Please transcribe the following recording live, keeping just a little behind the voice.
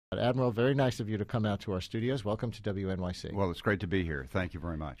Admiral, very nice of you to come out to our studios. Welcome to WNYC. Well, it's great to be here. Thank you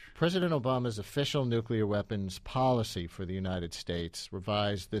very much. President Obama's official nuclear weapons policy for the United States,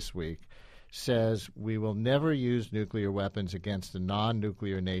 revised this week, says we will never use nuclear weapons against a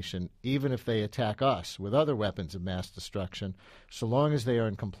non-nuclear nation, even if they attack us with other weapons of mass destruction, so long as they are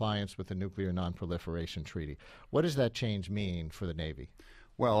in compliance with the Nuclear Non-Proliferation Treaty. What does that change mean for the Navy?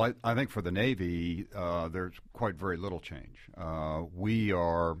 Well, I think for the Navy, there's quite very little change. We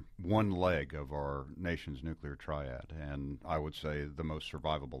are one leg of our nation's nuclear triad, and I would say the most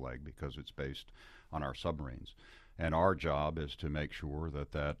survivable leg because it's based on our submarines. And our job is to make sure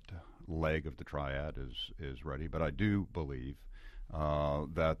that that leg of the triad is ready. But I do believe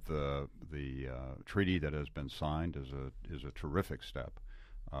that the treaty that has been signed is a terrific step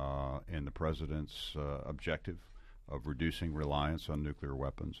in the President's objective of reducing reliance on nuclear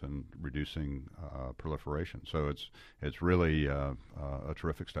weapons and reducing proliferation. So it's really a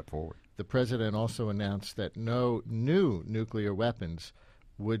terrific step forward. The President also announced that no new nuclear weapons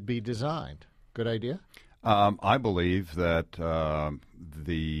would be designed. Good idea? I believe that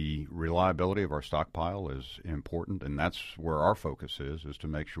the reliability of our stockpile is important, and that's where our focus is to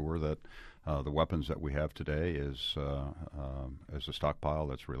make sure that the weapons that we have today is a stockpile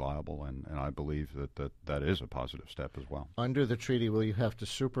that's reliable, and I believe that is a positive step as well. Under the treaty, will you have to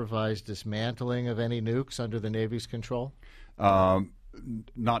supervise dismantling of any nukes under the Navy's control?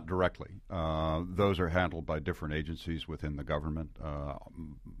 Not directly. Those are handled by different agencies within the government.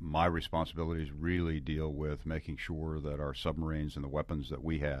 My responsibilities really deal with making sure that our submarines and the weapons that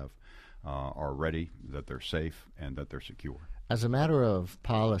we have are ready, that they're safe, and that they're secure. As a matter of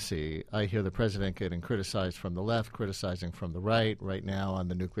policy, I hear the President getting criticized from the left, criticizing from the right now on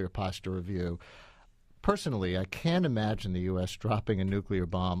the nuclear posture review. Personally, I can't imagine the U.S. dropping a nuclear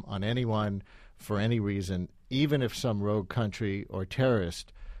bomb on anyone for any reason, even if some rogue country or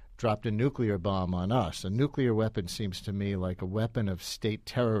terrorist dropped a nuclear bomb on us. A nuclear weapon seems to me like a weapon of state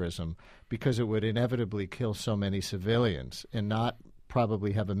terrorism because it would inevitably kill so many civilians and not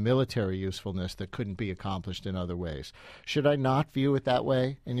probably have a military usefulness that couldn't be accomplished in other ways. Should I not view it that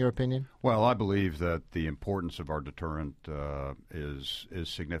way, in your opinion? Well, I believe that the importance of our deterrent is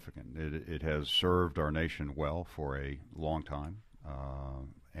significant. It has served our nation well for a long time,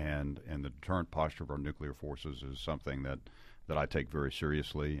 and the deterrent posture of our nuclear forces is something that I take very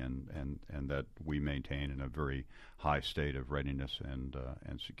seriously and that we maintain in a very high state of readiness and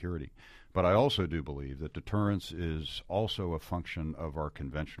security. But I also do believe that deterrence is also a function of our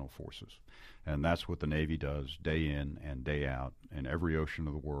conventional forces, and that's what the Navy does day in and day out in every ocean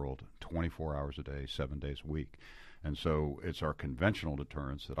of the world, 24 hours a day, 7 days a week. And so it's our conventional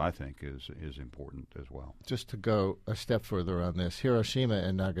deterrence that I think is important as well. Just to go a step further on this, Hiroshima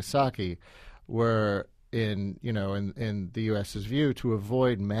and Nagasaki were in the U.S.'s view to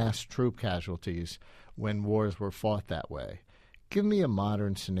avoid mass troop casualties when wars were fought that way. Give me a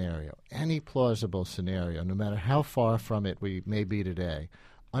modern scenario, any plausible scenario, no matter how far from it we may be today,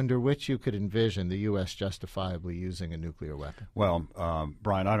 under which you could envision the U.S. justifiably using a nuclear weapon. Well,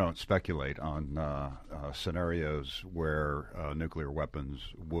 Brian, I don't speculate on scenarios where nuclear weapons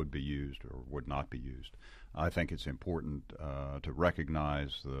would be used or would not be used. I think it's important to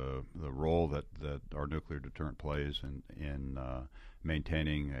recognize the role that our nuclear deterrent plays in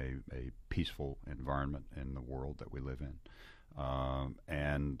maintaining a peaceful environment in the world that we live in.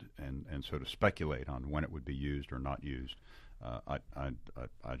 And so to speculate on when it would be used or not used, I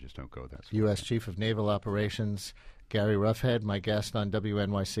just don't go that far. U.S. Chief of Naval Operations Gary Roughead, my guest on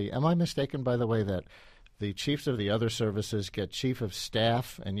WNYC. Am I mistaken, by the way, that the chiefs of the other services get chief of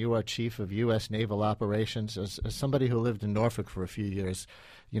staff and you are chief of U.S. Naval Operations? As somebody who lived in Norfolk for a few years,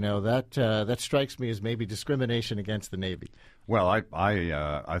 that strikes me as maybe discrimination against the Navy. Well,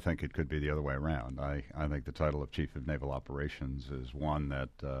 I think it could be the other way around. I think the title of Chief of Naval Operations is one that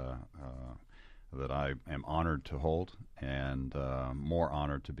I am honored to hold, and more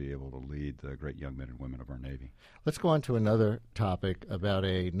honored to be able to lead the great young men and women of our Navy. Let's go on to another topic about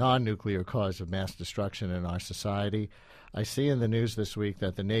a non-nuclear cause of mass destruction in our society. I see in the news this week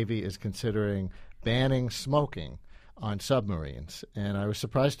that the Navy is considering banning smoking on submarines, and I was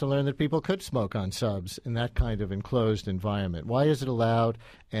surprised to learn that people could smoke on subs in that kind of enclosed environment. Why is it allowed,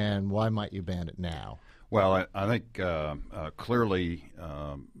 and why might you ban it now? Well, I think clearly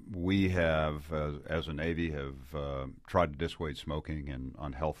we have, as a Navy, have tried to dissuade smoking and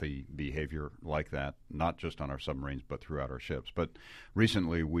unhealthy behavior like that, not just on our submarines but throughout our ships. But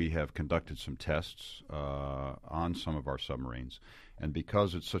recently we have conducted some tests on some of our submarines, and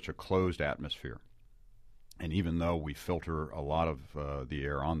because it's such a closed atmosphere, And even though we filter a lot of the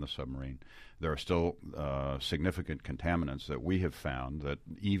air on the submarine, there are still significant contaminants that we have found that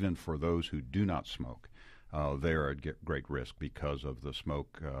even for those who do not smoke, they are at great risk because of the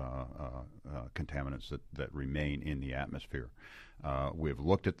smoke contaminants that remain in the atmosphere. We've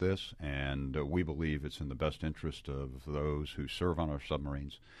looked at this, and we believe it's in the best interest of those who serve on our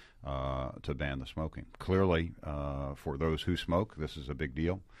submarines to ban the smoking. Clearly, for those who smoke, this is a big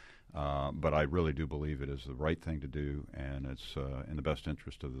deal. But I really do believe it is the right thing to do, and it's in the best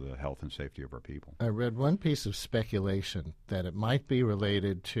interest of the health and safety of our people. I read one piece of speculation that it might be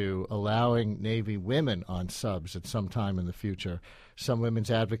related to allowing Navy women on subs at some time in the future. Some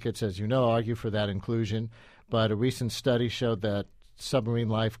women's advocates, as you know, argue for that inclusion, but a recent study showed that submarine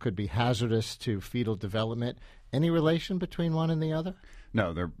life could be hazardous to fetal development. Any relation between one and the other?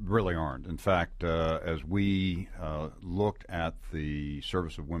 No, there really aren't. In fact, as we looked at the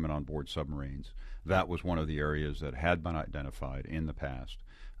service of women on board submarines, that was one of the areas that had been identified in the past.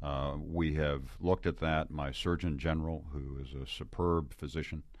 We have looked at that. My Surgeon General, who is a superb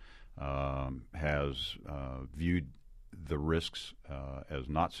physician, has viewed the risks as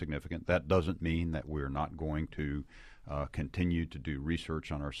not significant. That doesn't mean that we're not going to continue to do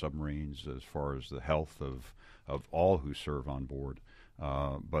research on our submarines as far as the health of all who serve on board.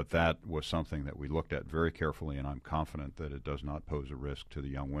 But that was something that we looked at very carefully, and I'm confident that it does not pose a risk to the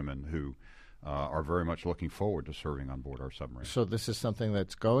young women who are very much looking forward to serving on board our submarines. So this is something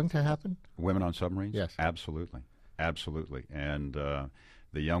that's going to happen? Women on submarines? Yes. Absolutely. Absolutely. And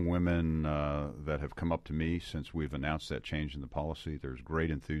the young women that have come up to me since we've announced that change in the policy, there's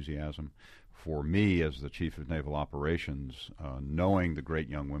great enthusiasm. For me, as the Chief of Naval Operations, knowing the great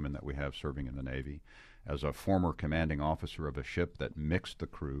young women that we have serving in the Navy, as a former commanding officer of a ship that mixed the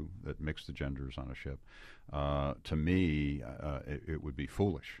crew, that mixed the genders on a ship, to me, it would be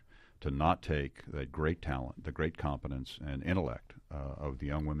foolish to not take that great talent, the great competence and intellect of the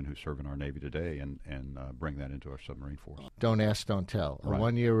young women who serve in our Navy today and bring that into our submarine force. Don't ask, don't tell. Right. A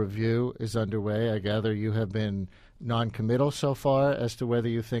one-year review is underway. I gather you have been non-committal so far as to whether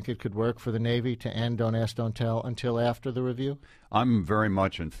you think it could work for the Navy to end Don't Ask, Don't Tell until after the review? I'm very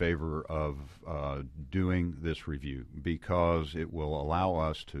much in favor of doing this review because it will allow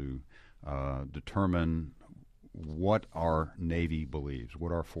us to determine what our Navy believes,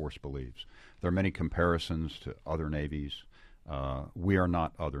 what our force believes. There are many comparisons to other navies. We are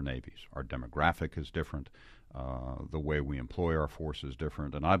not other navies. Our demographic is different. The way we employ our force is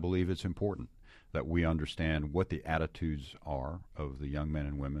different. And I believe it's important that we understand what the attitudes are of the young men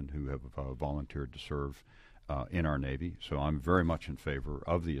and women who have volunteered to serve in our Navy. So I'm very much in favor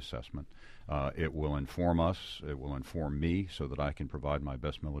of the assessment. It will inform us, it will inform me so that I can provide my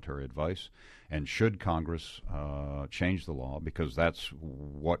best military advice. And should Congress change the law, because that's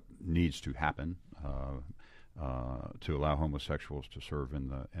what needs to happen to allow homosexuals to serve in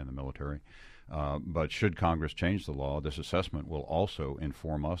the military. But should Congress change the law, this assessment will also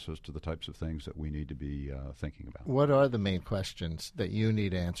inform us as to the types of things that we need to be thinking about. What are the main questions that you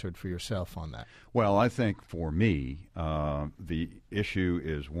need answered for yourself on that? Well, I think for me, the issue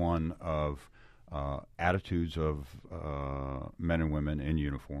is one of attitudes of men and women in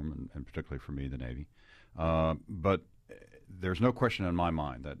uniform, and particularly for me, the Navy. But there's no question in my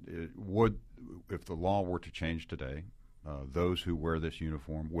mind that it would, if the law were to change today, those who wear this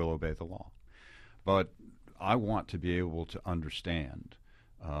uniform will obey the law. But I want to be able to understand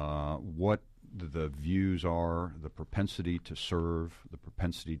what the views are, the propensity to serve, the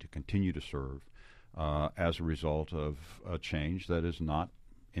propensity to continue to serve as a result of a change that is not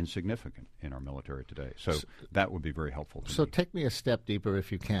insignificant in our military today. So that would be very helpful to me. So take me a step deeper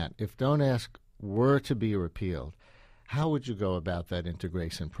if you can. If Don't Ask were to be repealed, how would you go about that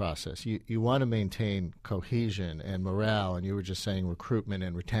integration process? You want to maintain cohesion and morale, and you were just saying recruitment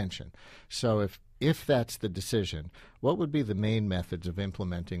and retention. So if that's the decision, what would be the main methods of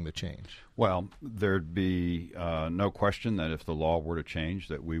implementing the change? Well, there'd be no question that if the law were to change,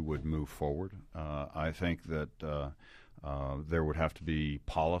 that we would move forward. I think that there would have to be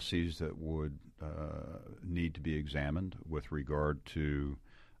policies that would need to be examined with regard to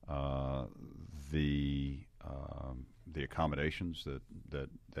the accommodations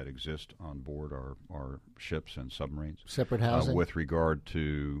that exist on board our ships and submarines. Separate housing? With regard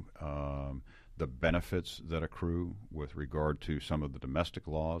to the benefits that accrue, with regard to some of the domestic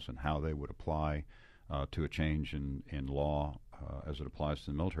laws and how they would apply to a change in law as it applies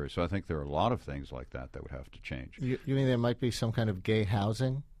to the military. So I think there are a lot of things like that would have to change. You mean there might be some kind of gay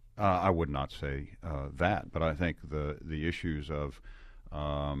housing? I would not say that, but I think the issues of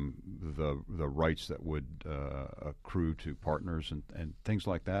the rights that would accrue to partners and things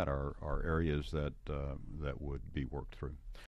like that are areas that would be worked through.